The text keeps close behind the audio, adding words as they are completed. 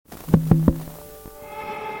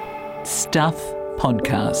Stuff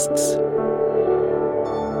Podcasts.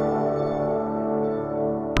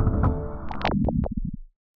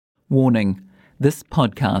 Warning, this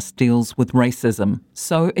podcast deals with racism,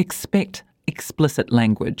 so expect explicit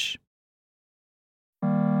language.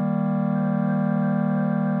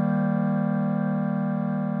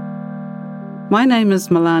 My name is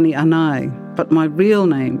Malani Anai, but my real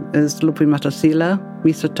name is Lupimatasila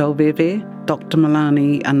Misatolveve, Dr.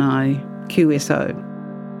 Malani Anai, QSO.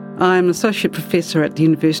 I'm an Associate Professor at the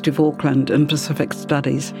University of Auckland in Pacific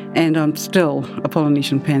Studies, and I'm still a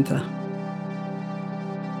Polynesian Panther.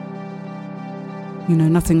 You know,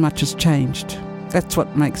 nothing much has changed. That's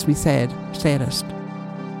what makes me saddest.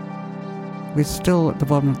 We're still at the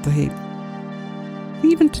bottom of the heap.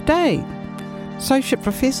 Even today, Associate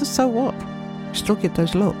Professor, so what? Still get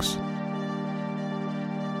those looks.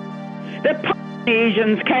 The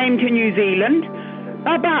Polynesians came to New Zealand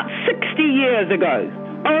about 60 years ago.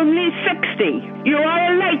 Only 60. You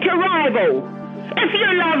are a late arrival. If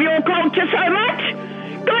you love your culture so much,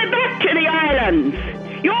 go back to the islands.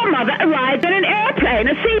 Your mother arrived in an airplane,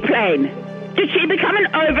 a seaplane. Did she become an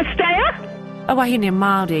overstayer? A wahine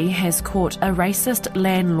Māori has caught a racist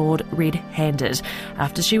landlord red-handed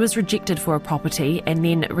after she was rejected for a property and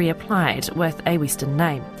then reapplied with a Western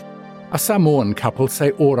name. A Samoan couple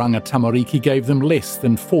say Oranga Tamariki gave them less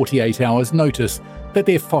than 48 hours notice that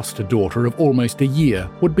their foster daughter of almost a year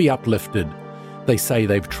would be uplifted. They say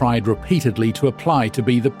they've tried repeatedly to apply to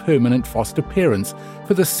be the permanent foster parents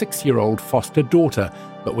for the 6-year-old foster daughter,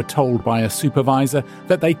 but were told by a supervisor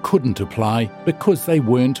that they couldn't apply because they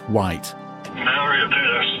weren't white. Maori,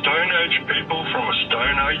 they're Stone Age people from a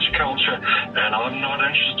Stone Age culture, and I'm not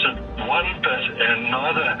interested one bit, and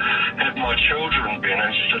neither have my children been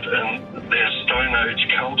interested in their Stone Age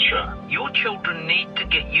culture. Your children need to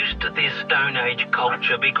get used to their Stone Age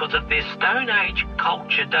culture, because if their Stone Age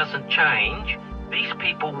culture doesn't change, these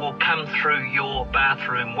people will come through your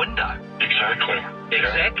bathroom window. Exactly.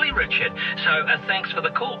 Exactly, Richard. So thanks for the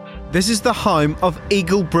call. This is the home of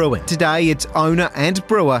Eagle Brewing. Today, its owner and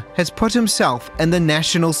brewer has put himself in the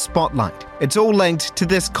national spotlight. It's all linked to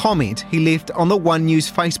this comment he left on the One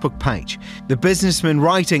News Facebook page. The businessman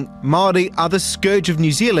writing, "Māori are the scourge of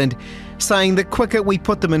New Zealand," saying the quicker we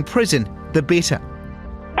put them in prison, the better.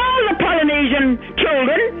 All the Polynesian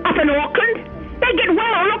children up in Auckland, they get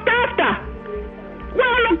well looked after.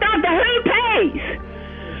 Well looked after, who pays?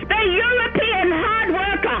 The European hard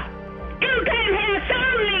worker. You came here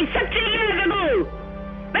only 60 years ago.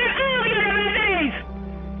 They're all universities.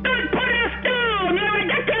 Don't put us down, you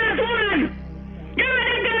ridiculous woman. You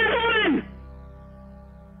ridiculous woman.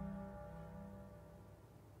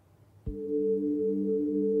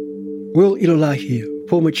 Will Ilolahi,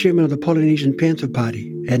 former chairman of the Polynesian Panther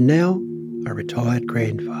Party, and now a retired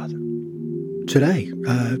grandfather. Today,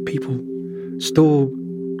 people still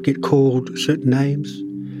get called certain names,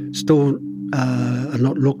 still are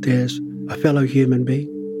not looked as a fellow human being,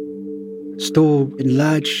 still a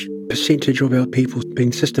large percentage of our people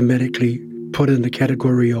being systematically put in the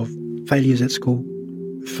category of failures at school,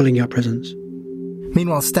 filling our prisons.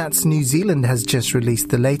 Meanwhile, Stats New Zealand has just released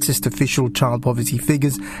the latest official child poverty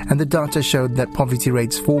figures, and the data showed that poverty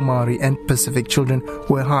rates for Māori and Pacific children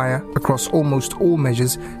were higher across almost all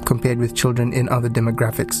measures compared with children in other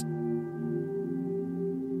demographics.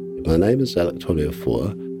 My name is Alec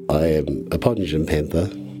Toniofua. I am a Polynesian Panther,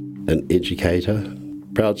 an educator,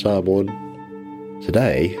 proud Samoan.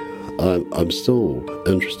 Today, I'm still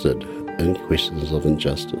interested in questions of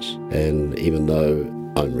injustice, and even though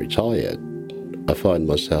I'm retired, I find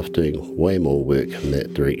myself doing way more work in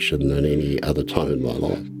that direction than any other time in my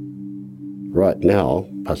life. Right now,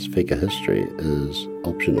 Pasifika history is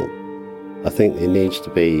optional. I think there needs to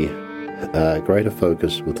be a greater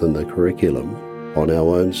focus within the curriculum on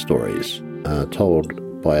our own stories, told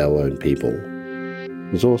by our own people.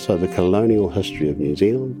 There's also the colonial history of New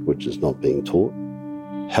Zealand, which is not being taught.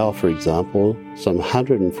 How, for example, some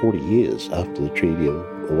 140 years after the Treaty of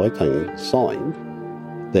Waitangi signed,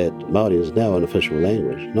 that Māori is now an official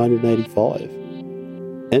language, 1985.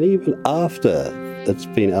 And even after it's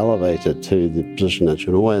been elevated to the position that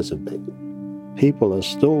should always have been, people are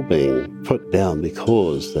still being put down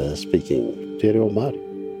because they're speaking Te Reo Māori.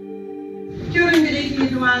 Kia ora, miriki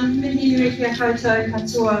everyone. Mihi nui kia koutou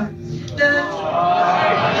katoa.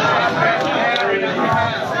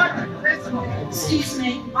 Excuse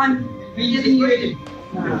me, I'm giving you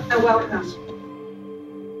a welcome.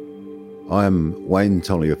 I'm Wayne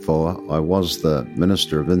Toliafoa. I was the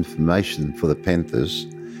Minister of Information for the Panthers,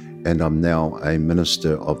 and I'm now a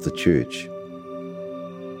Minister of the Church.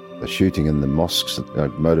 The shooting in the mosques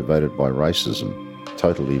motivated by racism,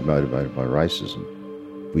 totally motivated by racism.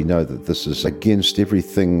 We know that this is against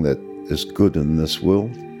everything that is good in this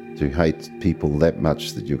world, to hate people that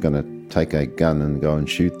much that you're going to take a gun and go and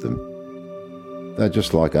shoot them. They're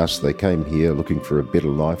just like us. They came here looking for a better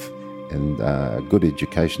life and a good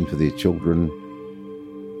education for their children.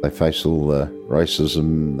 They face all the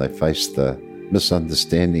racism, they face the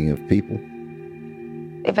misunderstanding of people.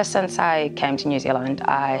 Ever since I came to New Zealand,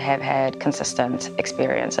 I have had consistent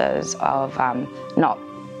experiences of not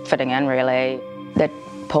fitting in, really. They'd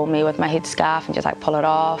pull me with my headscarf and just pull it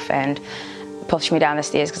off and push me down the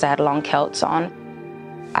stairs because I had long kilts on.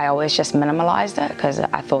 I always just minimalised it because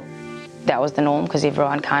I thought that was the norm because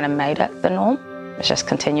everyone kind of made it the norm. It's just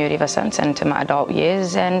continued ever since into my adult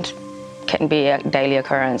years and can be a daily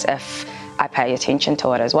occurrence if I pay attention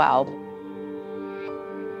to it as well.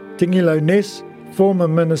 Tingilo Ness, former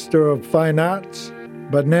Minister of Fine Arts,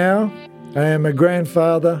 but now I am a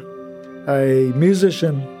grandfather, a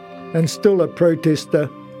musician, and still a protester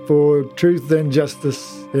for truth and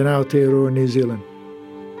justice in Aotearoa, New Zealand.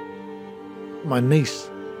 My niece,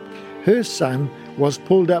 her son was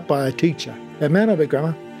pulled up by a teacher at Mount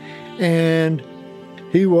Grammar, and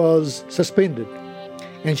he was suspended.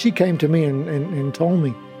 And she came to me and told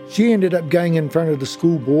me. She ended up going in front of the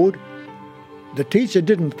school board. The teacher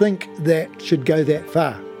didn't think that should go that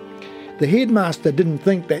far. The headmaster didn't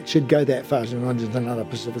think that should go that far. It's not just another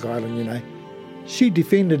Pacific Island, She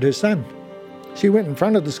defended her son. She went in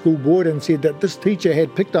front of the school board and said that this teacher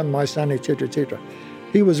had picked on my son, etc., etc.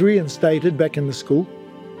 He was reinstated back in the school.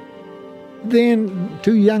 Then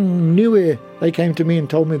two young Niue, they came to me and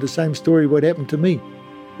told me the same story, what happened to me.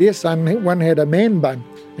 Their son, one had a man bun,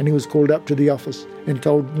 and he was called up to the office and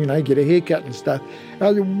told, get a haircut and stuff. I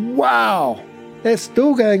was like, wow, that's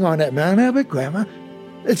still going on at Mount Albert Grammar.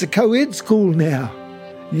 It's a co-ed school now.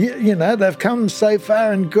 They've come so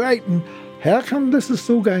far and great, and how come this is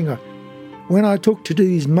still going on? When I talked to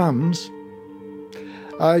these mums,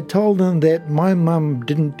 I told them that my mum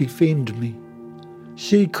didn't defend me.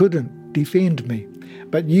 She couldn't defend me,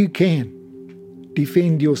 but you can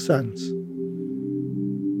defend your sons.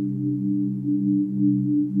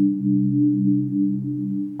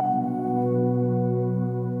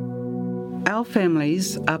 Our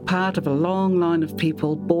families are part of a long line of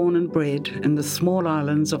people born and bred in the small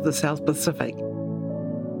islands of the South Pacific.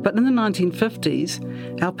 But in the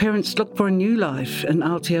 1950s, our parents looked for a new life in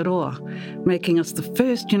Aotearoa, making us the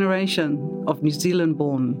first generation of New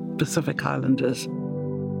Zealand-born Pacific Islanders.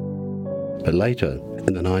 But later,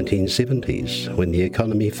 in the 1970s, when the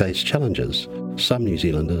economy faced challenges, some New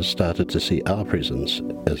Zealanders started to see our presence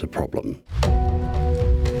as a problem.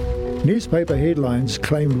 Newspaper headlines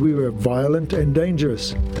claimed we were violent and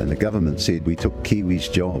dangerous. And the government said we took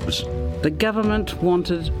Kiwis' jobs. The government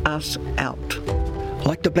wanted us out.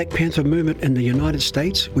 Like the Black Panther movement in the United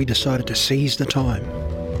States, we decided to seize the time.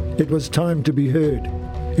 It was time to be heard.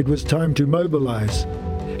 It was time to mobilise.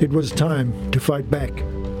 It was time to fight back.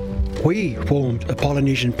 We formed a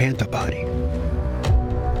Polynesian Panther Party.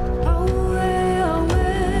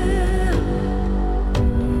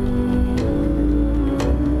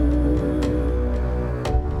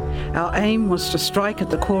 Our aim was to strike at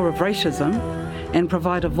the core of racism and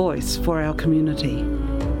provide a voice for our community.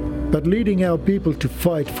 But leading our people to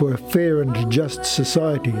fight for a fair and just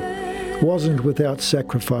society wasn't without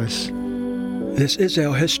sacrifice. This is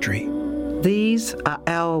our history. These are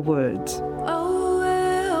our words.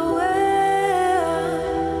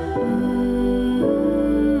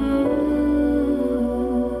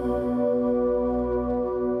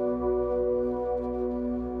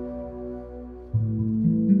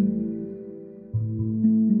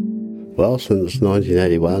 Well, since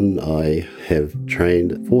 1981, I have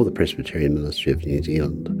trained for the Presbyterian Ministry of New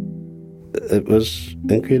Zealand. It was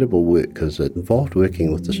incredible work because it involved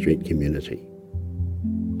working with the street community.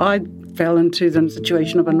 I fell into the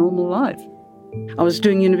situation of a normal life. I was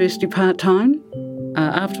doing university part-time.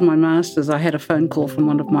 After my master's, I had a phone call from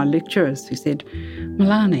one of my lecturers who said,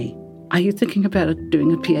 "Malani, are you thinking about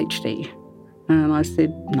doing a PhD?" And I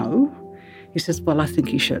said, "No." He says, "Well, I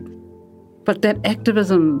think you should." But that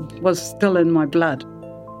activism was still in my blood,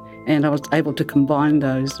 and I was able to combine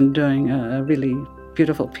those in doing a really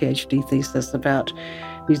beautiful PhD thesis about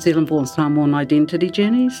New Zealand-born Samoan identity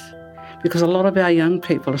journeys, because a lot of our young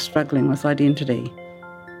people are struggling with identity.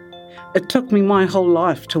 It took me my whole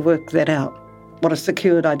life to work that out, what a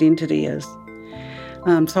secured identity is.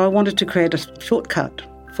 So I wanted to create a shortcut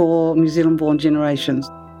for New Zealand-born generations.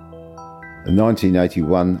 In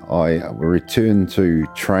 1981, I returned to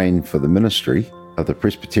train for the ministry of the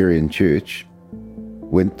Presbyterian Church,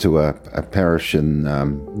 went to a parish in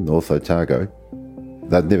North Otago.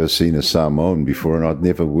 They'd never seen a Samoan before, and I'd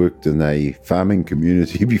never worked in a farming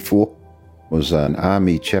community before. Was an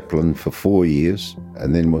army chaplain for 4 years,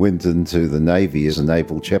 and then went into the Navy as a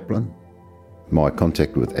naval chaplain. My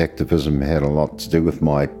contact with activism had a lot to do with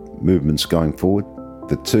my movements going forward.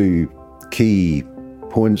 The two key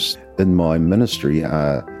points in my ministry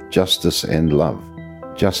are justice and love.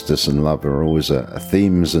 Justice and love are always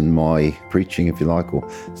themes in my preaching, if you like, or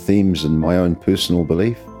themes in my own personal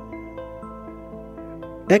belief.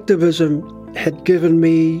 Activism had given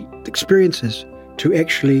me experiences to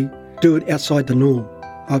actually do it outside the norm.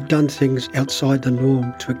 I've done things outside the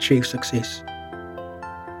norm to achieve success.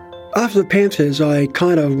 After the Panthers, I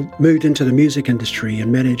kind of moved into the music industry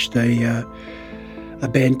and managed a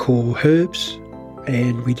band called Herbs,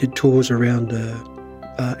 and we did tours around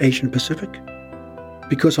the Asian Pacific.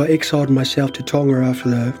 Because I exiled myself to Tonga after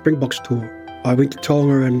the Springboks tour, I went to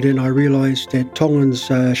Tonga and then I realised that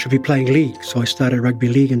Tongans should be playing league, so I started rugby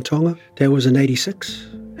league in Tonga. That was in '86,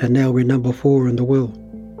 and now we're number 4 in the world.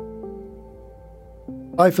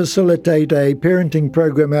 I facilitate a parenting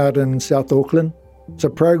program out in South Auckland. It's a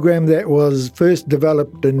program that was first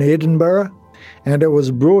developed in Edinburgh, and it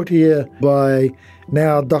was brought here by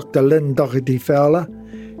now Dr. Lynn Doherty Fowler,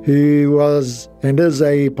 who was and is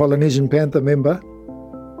a Polynesian Panther member.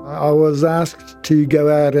 I was asked to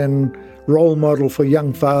go out and role model for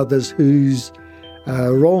young fathers whose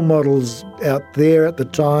role models out there at the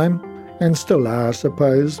time, and still are, I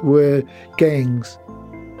suppose, were gangs.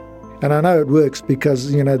 And I know it works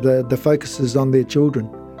because, the focus is on their children.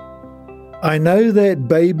 I know that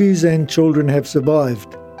babies and children have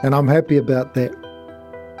survived, and I'm happy about that.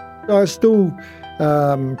 I still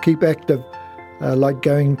keep active, like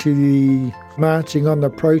going to the marching on the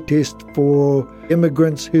protest for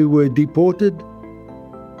immigrants who were deported.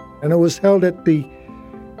 And it was held at the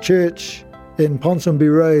church in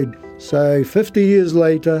Ponsonby Road. So 50 years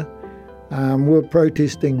later, we're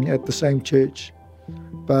protesting at the same church,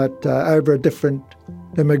 but over a different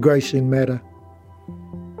immigration matter.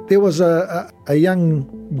 There was a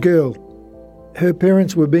young girl. Her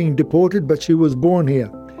parents were being deported, but she was born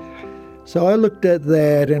here. So I looked at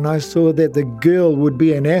that and I saw that the girl would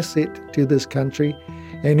be an asset to this country,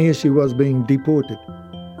 and here she was being deported.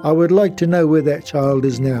 I would like to know where that child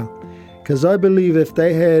is now, because I believe if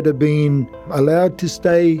they had been allowed to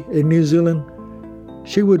stay in New Zealand,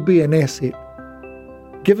 she would be an asset.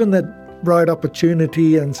 Given the right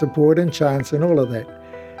opportunity and support and chance and all of that,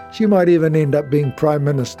 she might even end up being Prime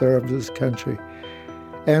Minister of this country.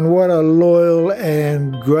 And what a loyal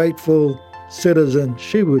and grateful citizen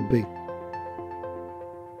she would be.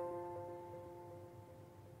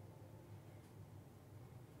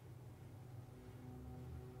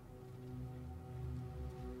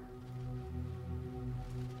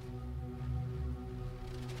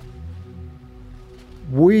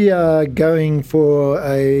 We are going for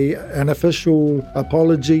an official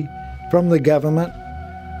apology from the government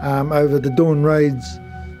over the dawn raids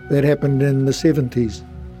that happened in the 70s.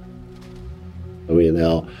 We are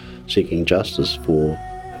now seeking justice for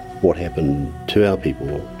what happened to our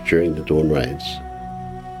people during the dawn raids.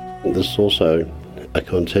 This is also a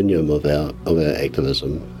continuum of our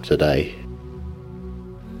activism today.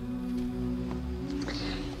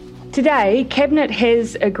 Today, Cabinet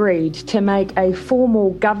has agreed to make a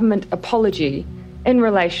formal government apology in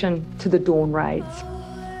relation to the dawn raids.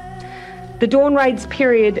 The dawn raids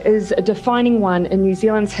period is a defining one in New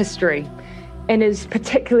Zealand's history and is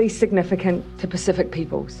particularly significant to Pacific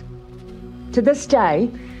peoples. To this day,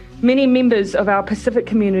 many members of our Pacific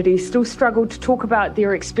community still struggle to talk about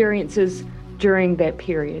their experiences during that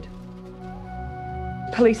period.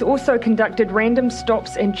 Police also conducted random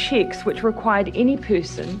stops and checks which required any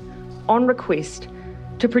person on request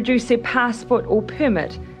to produce their passport or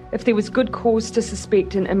permit if there was good cause to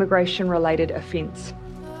suspect an immigration-related offence.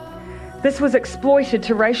 This was exploited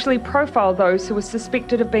to racially profile those who were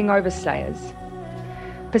suspected of being overstayers.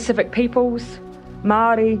 Pacific peoples,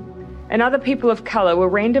 Māori, and other people of colour were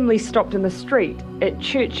randomly stopped in the street, at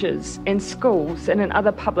churches and schools and in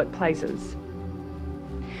other public places.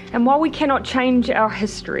 And while we cannot change our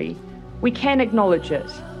history, we can acknowledge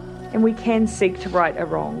it, and we can seek to right a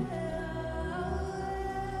wrong.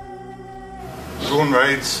 Dawn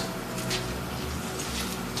raids,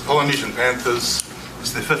 Polynesian Panthers,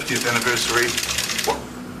 it's their 50th anniversary.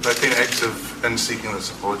 They've been active in seeking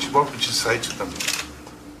this apology. What would you say to them?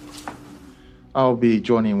 I'll be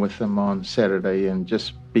joining with them on Saturday and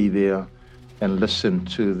just be there and listen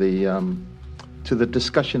to the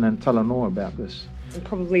discussion in Talanoa about this. And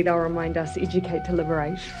probably they'll remind us, educate to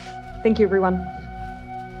liberate. Thank you, everyone.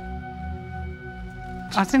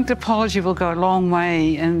 I think the apology will go a long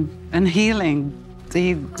way in healing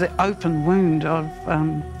the open wound of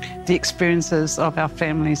the experiences of our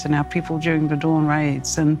families and our people during the Dawn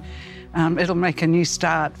raids, and it'll make a new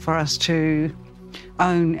start for us to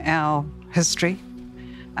own our history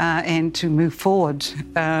and to move forward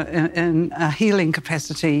in a healing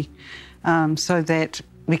capacity so that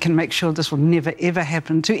we can make sure this will never ever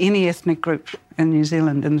happen to any ethnic group in New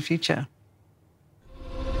Zealand in the future.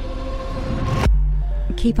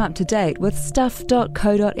 Keep up to date with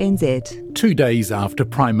stuff.co.nz. 2 days after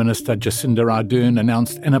Prime Minister Jacinda Ardern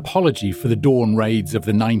announced an apology for the Dawn raids of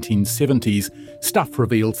the 1970s, Stuff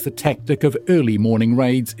reveals the tactic of early morning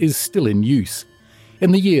raids is still in use.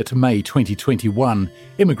 In the year to May 2021,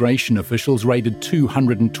 immigration officials raided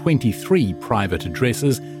 223 private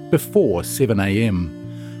addresses before 7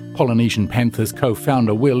 a.m. Polynesian Panther's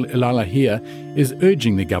co-founder Will Ilalahia is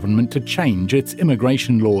urging the government to change its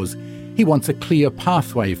immigration laws. He wants a clear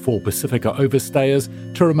pathway for Pacifica overstayers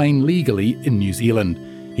to remain legally in New Zealand.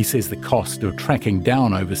 He says the cost of tracking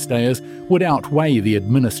down overstayers would outweigh the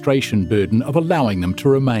administration burden of allowing them to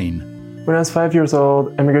remain. When I was 5 years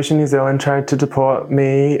old, Immigration New Zealand tried to deport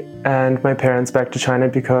me and my parents back to China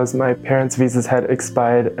because my parents' visas had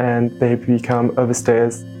expired and they'd become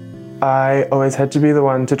overstayers. I always had to be the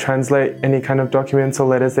one to translate any kind of documents or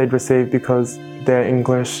letters they'd received because their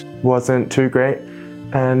English wasn't too great.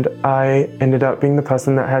 And I ended up being the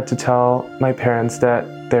person that had to tell my parents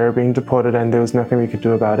that they were being deported and there was nothing we could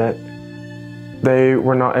do about it. They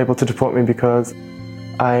were not able to deport me because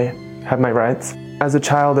I had my rights. As a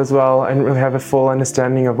child as well, I didn't really have a full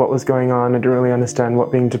understanding of what was going on. I didn't really understand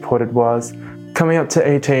what being deported was. Coming up to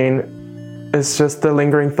 18, it's just the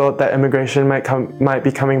lingering thought that immigration might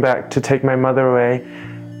be coming back to take my mother away,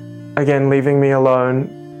 again leaving me alone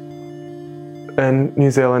in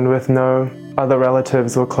New Zealand with no other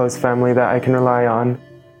relatives or close family that I can rely on.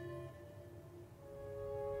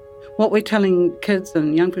 What we're telling kids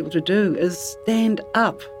and young people to do is stand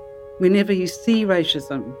up whenever you see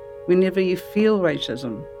racism, whenever you feel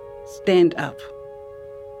racism. Stand up.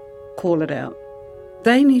 Call it out.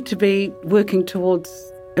 They need to be working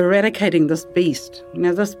towards eradicating this beast.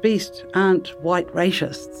 Now, this beast aren't white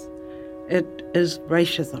racists. It is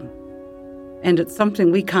racism. And it's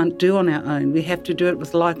something we can't do on our own. We have to do it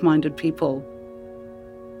with like-minded people.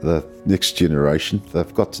 The next generation,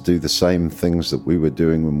 they've got to do the same things that we were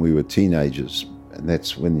doing when we were teenagers. And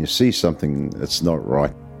that's when you see something that's not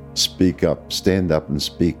right, speak up, stand up and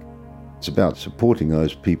speak. It's about supporting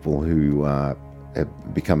those people who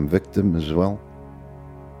have become victims as well.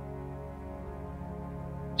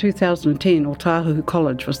 2010, Otahu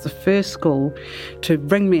College was the first school to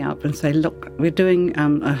bring me up and say, look, we're doing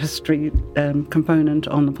a history component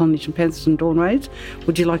on the Polynesian Panthers and Dawn raids.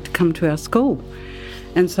 Would you like to come to our school?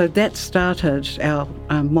 And so that started our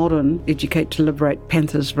modern Educate to Liberate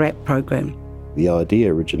Panthers rap program. The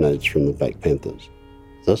idea originates from the Black Panthers.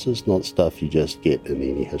 This is not stuff you just get in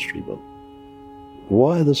any history book.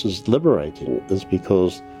 Why this is liberating is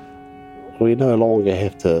because we no longer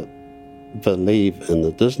have to believe in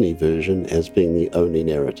the Disney version as being the only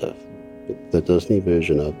narrative, the Disney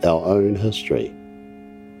version of our own history.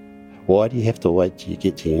 Why do you have to wait till you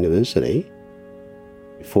get to university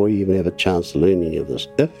before you even have a chance to learn any of this,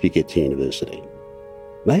 if you get to university?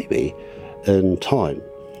 Maybe in time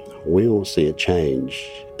we'll see a change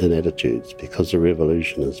in attitudes because the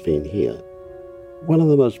revolution has been here. One of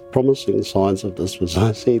the most promising signs of this was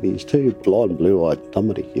I see these two blonde, blue-eyed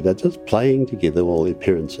tamariki. They're just playing together while their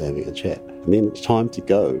parents are having a chat. And then it's time to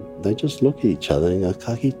go. They just look at each other and go,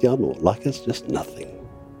 ka ki te anō, like it's just nothing.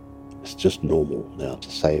 It's just normal now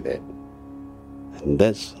to say that. And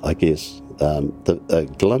that's, I guess, a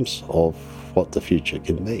glimpse of what the future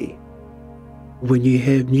can be. When you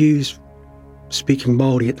have news speaking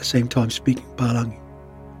Māori at the same time speaking Pālangi,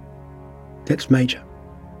 that's major.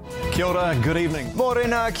 Kia ora, good evening.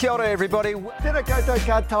 Morena, kia ora everybody. Tēnā koutou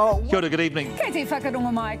katoa. Kia ora, good evening.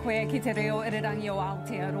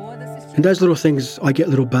 And those little things, I get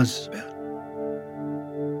little buzz about.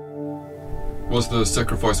 Was the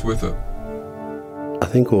sacrifice worth it? I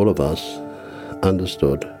think all of us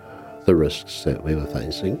understood the risks that we were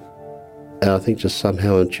facing. And I think just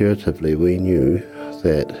somehow intuitively we knew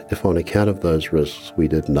that if on account of those risks we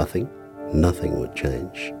did nothing, nothing would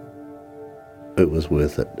change. It was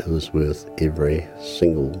worth it. It was worth every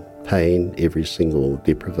single pain, every single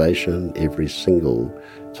deprivation, every single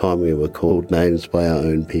time we were called names by our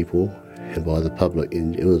own people and by the public.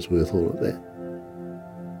 And it was worth all of that.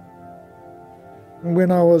 When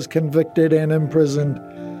I was convicted and imprisoned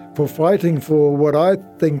for fighting for what I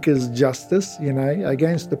think is justice,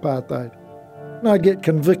 against apartheid, and I get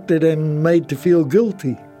convicted and made to feel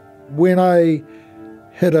guilty. When I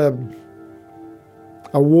hit a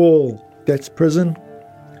a wall that's prison.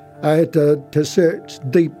 I had to search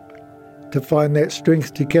deep to find that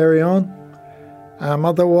strength to carry on.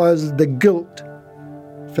 Otherwise, the guilt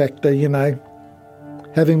factor,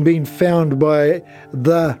 having been found by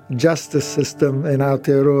the justice system in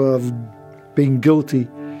Aotearoa of being guilty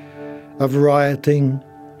of rioting,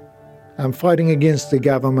 fighting against the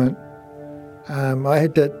government, I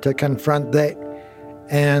had to confront that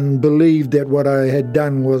and believe that what I had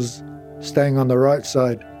done was staying on the right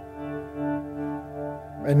side.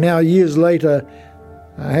 And now, years later,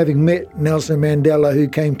 having met Nelson Mandela, who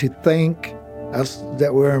came to thank us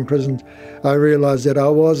that were in prison, I realised that I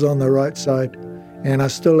was on the right side, and I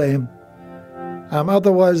still am.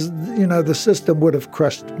 Otherwise, the system would have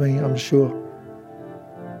crushed me, I'm sure.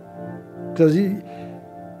 Because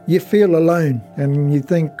you feel alone, and you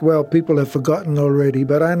think, well, people have forgotten already,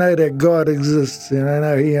 but I know that God exists, and I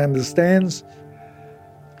know He understands,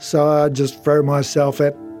 so I just throw myself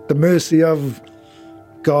at the mercy of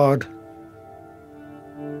God.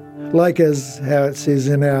 Like as how it says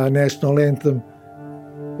in our national anthem,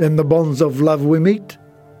 in the bonds of love we meet,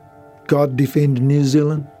 God defend New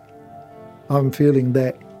Zealand. I'm feeling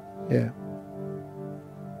that, yeah.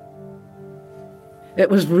 It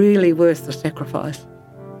was really worth the sacrifice.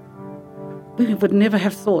 We would never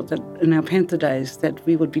have thought that in our Panther days that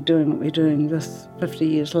we would be doing what we're doing this 50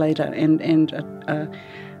 years later and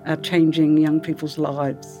changing young people's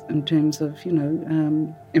lives in terms of,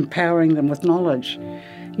 empowering them with knowledge,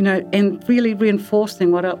 and really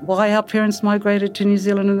reinforcing why our parents migrated to New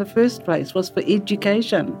Zealand in the first place was for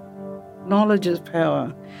education. Knowledge is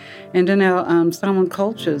power. And in our Samoan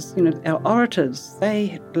cultures, our orators, they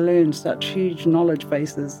had learned such huge knowledge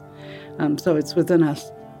bases. So it's within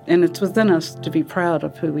us. And it's within us to be proud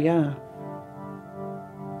of who we are.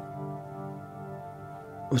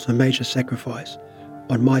 It was a major sacrifice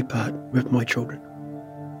on my part with my children.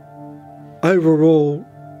 Overall,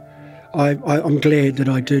 I'm glad that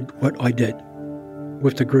I did what I did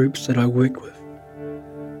with the groups that I worked with.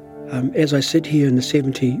 As I sit here in the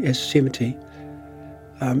 70,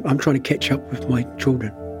 I'm trying to catch up with my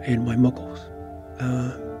children and my muckles.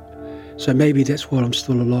 So maybe that's why I'm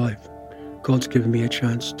still alive. God's given me a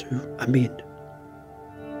chance to amend.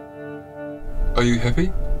 Are you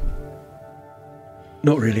happy?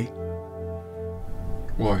 Not really.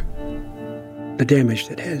 Why? The damage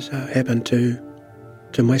that has happened to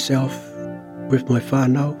myself with my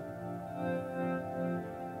whānau,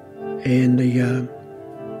 and the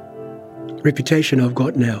reputation I've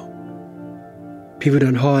got now. People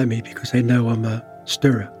don't hire me because they know I'm a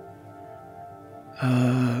stirrer.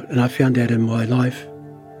 And I found that in my life.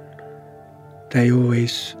 They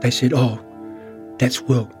said, oh, that's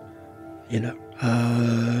Will.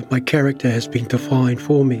 My character has been defined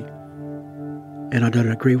for me, and I don't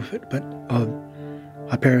agree with it. But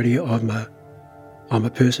apparently, I'm a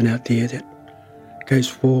person out there that goes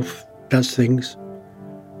forth, does things.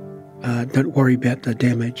 Don't worry about the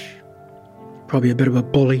damage. Probably a bit of a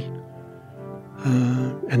bully,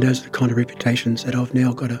 and those are the kind of reputations that I've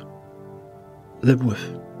now got to live with.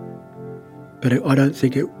 But I don't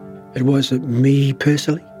think it wasn't me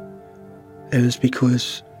personally. It was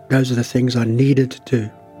because those are the things I needed to do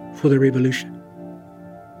for the revolution.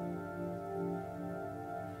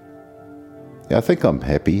 Yeah, I think I'm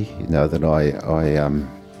happy, that I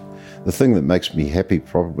the thing that makes me happy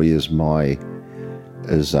probably is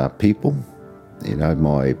people,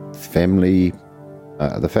 my family,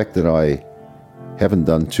 the fact that I haven't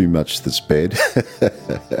done too much that's bad.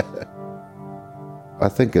 I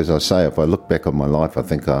think, as I say, if I look back on my life, I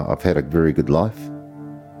think I've had a very good life.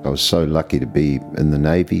 I was so lucky to be in the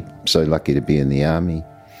Navy, so lucky to be in the Army,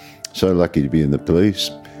 so lucky to be in the police,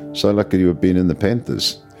 so lucky to have been in the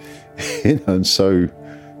Panthers, and so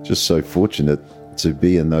just so fortunate to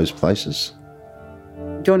be in those places.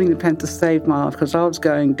 Joining the Panthers saved my life because I was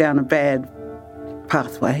going down a bad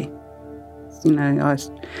pathway. I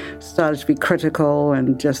started to be critical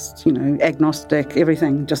and just, agnostic.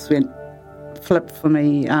 Everything just went flip for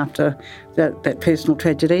me after that personal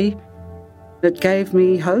tragedy. It gave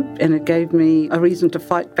me hope and it gave me a reason to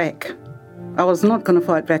fight back. I was not going to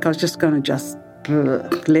fight back. I was just going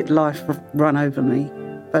to let life run over me.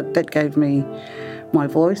 But that gave me my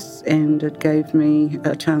voice and it gave me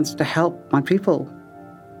a chance to help my people.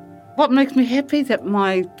 What makes me happy? That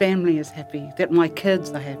my family is happy, that my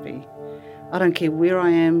kids are happy. I don't care where I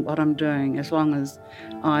am, what I'm doing, as long as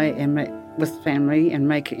I am with family and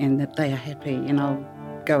that they are happy, and I'll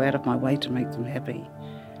go out of my way to make them happy,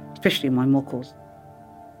 especially my mokos.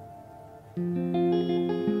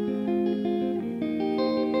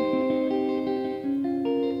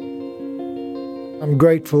 I'm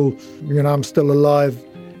grateful, I'm still alive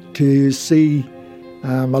to see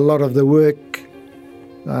a lot of the work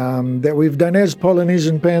that we've done as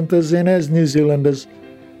Polynesian Panthers and as New Zealanders,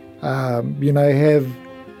 have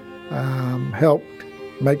helped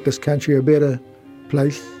make this country a better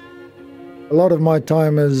place. A lot of my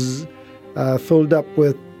time is filled up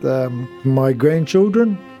with my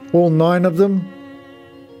grandchildren, all 9 of them,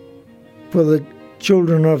 for the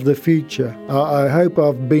children of the future. I hope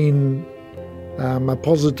I've been a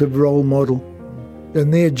positive role model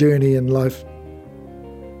in their journey in life.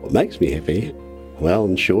 What makes me happy? Well,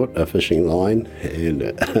 in short, a fishing line and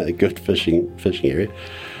a good fishing area.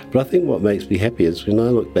 But I think what makes me happy is when I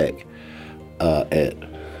look back at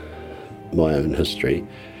my own history,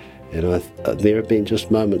 and there have been just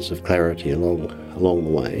moments of clarity along the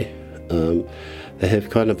way. They have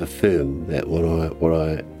kind of affirmed that what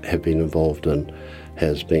I have been involved in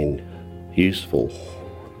has been useful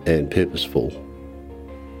and purposeful.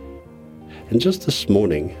 And just this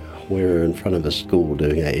morning, we were in front of a school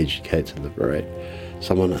doing our Educate to Liberate.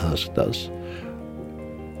 Someone asked us,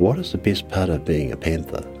 what is the best part of being a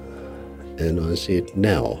Panther? And I said,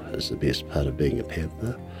 now is the best part of being a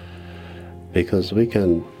Panther, because we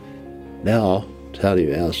can now tell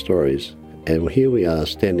you our stories. And here we are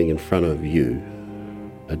standing in front of you,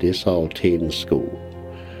 a Decile 10 school,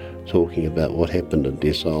 talking about what happened in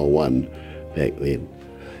Decile 1 back then.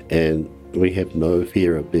 And we have no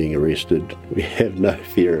fear of being arrested. We have no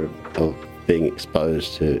fear of being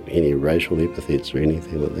exposed to any racial epithets or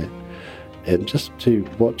anything like that. And just to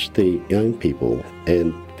watch the young people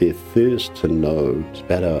and their thirst to know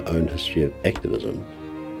about our own history of activism,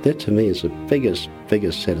 that to me is the biggest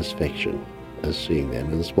satisfaction, is seeing that.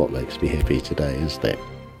 And it's what makes me happy today, is that.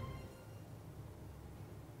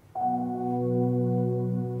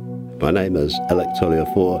 My name is Alec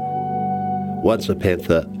Toliafoa. Once a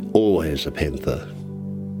Panther, always a Panther.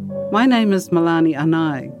 My name is Malani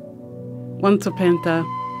Anai. Once a Panther,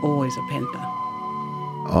 always a Panther.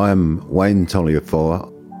 I'm Wayne Toliafoa.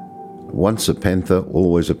 Once a Panther,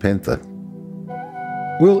 always a Panther.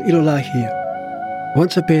 Will Ilola here.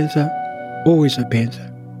 Once a Panther, always a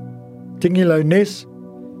Panther. Tingilo Ness.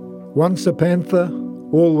 Once a Panther,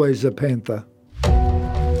 always a Panther.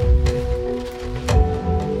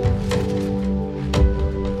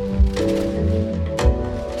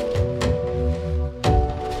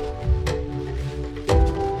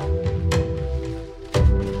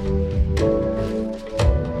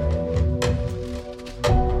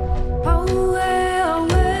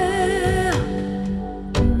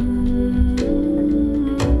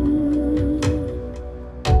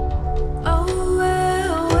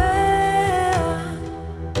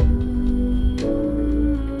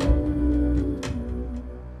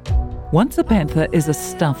 Once a Panther is a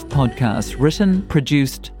Stuff podcast written,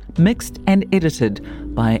 produced, mixed and edited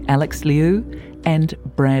by Alex Liu and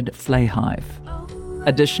Brad Flayhive.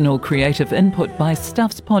 Additional creative input by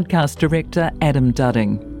Stuff's podcast director Adam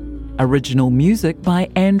Dudding. Original music by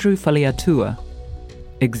Andrew Faliatua.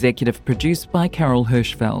 Executive produced by Carol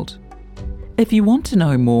Hirschfeld. If you want to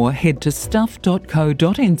know more, head to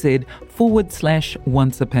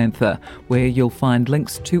stuff.co.nz/Once a Panther, where you'll find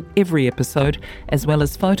links to every episode, as well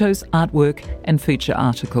as photos, artwork and feature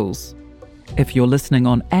articles. If you're listening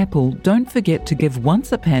on Apple, don't forget to give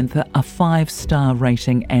Once a Panther a 5-star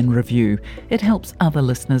rating and review. It helps other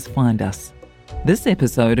listeners find us. This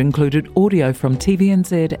episode included audio from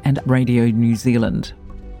TVNZ and Radio New Zealand.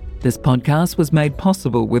 This podcast was made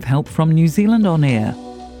possible with help from New Zealand On Air.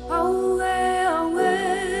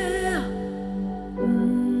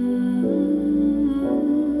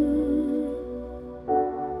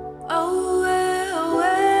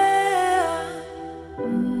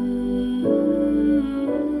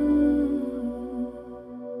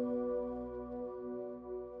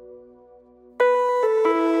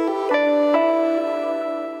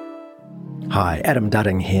 Hi, Adam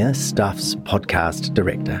Dudding here, Stuff's podcast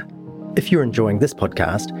director. If you're enjoying this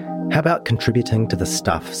podcast, how about contributing to the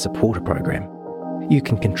Stuff supporter program? You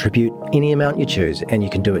can contribute any amount you choose, and you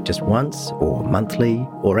can do it just once, or monthly,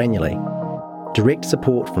 or annually. Direct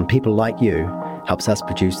support from people like you helps us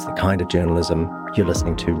produce the kind of journalism you're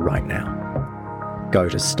listening to right now. Go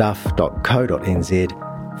to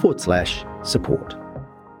stuff.co.nz/support.